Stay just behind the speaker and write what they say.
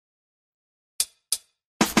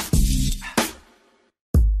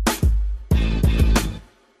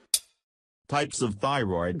Types of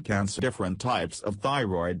thyroid cancer. Different types of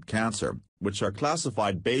thyroid cancer, which are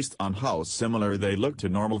classified based on how similar they look to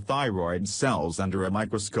normal thyroid cells under a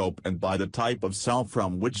microscope and by the type of cell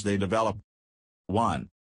from which they develop. 1.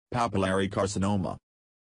 Papillary carcinoma.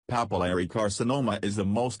 Papillary carcinoma is the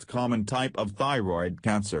most common type of thyroid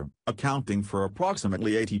cancer, accounting for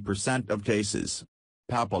approximately 80% of cases.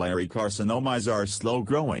 Papillary carcinomas are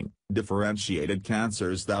slow-growing, differentiated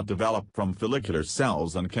cancers that develop from follicular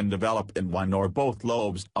cells and can develop in one or both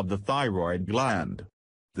lobes of the thyroid gland.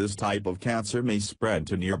 This type of cancer may spread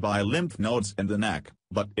to nearby lymph nodes in the neck,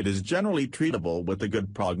 but it is generally treatable with a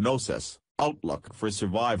good prognosis, outlook for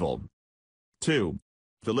survival. 2.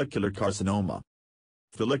 Follicular carcinoma.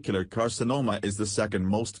 Follicular carcinoma is the second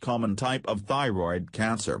most common type of thyroid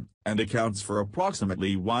cancer, and accounts for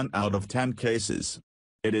approximately 1 out of 10 cases.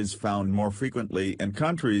 It is found more frequently in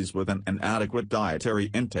countries with an inadequate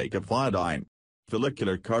dietary intake of iodine.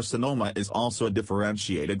 Follicular carcinoma is also a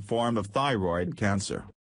differentiated form of thyroid cancer.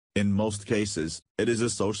 In most cases, it is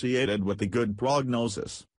associated with a good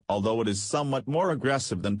prognosis, although it is somewhat more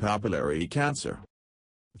aggressive than papillary cancer.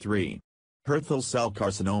 3. Hürthle cell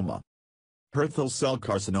carcinoma. Hürthle cell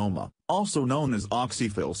carcinoma, also known as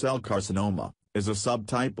oxyphil cell carcinoma, is a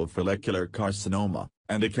subtype of follicular carcinoma,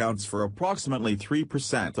 and accounts for approximately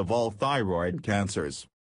 3% of all thyroid cancers.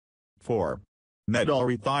 4.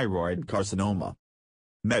 Midori thyroid carcinoma.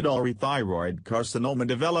 Midori thyroid carcinoma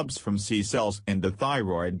develops from C cells in the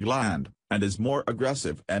thyroid gland, and is more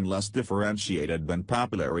aggressive and less differentiated than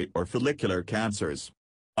papillary or follicular cancers.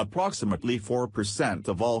 Approximately 4%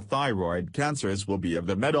 of all thyroid cancers will be of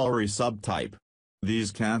the Midori subtype.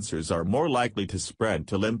 These cancers are more likely to spread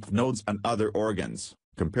to lymph nodes and other organs,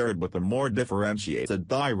 compared with the more differentiated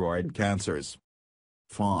thyroid cancers.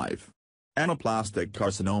 5. Anaplastic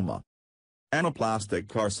carcinoma. Anaplastic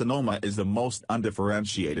carcinoma is the most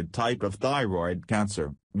undifferentiated type of thyroid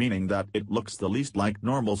cancer, meaning that it looks the least like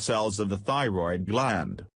normal cells of the thyroid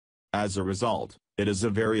gland. As a result, it is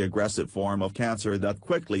a very aggressive form of cancer that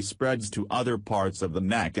quickly spreads to other parts of the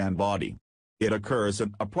neck and body. It occurs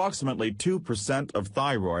in approximately 2% of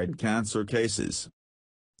thyroid cancer cases.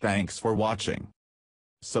 Thanks for watching.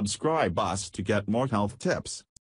 Subscribe us to get more health tips.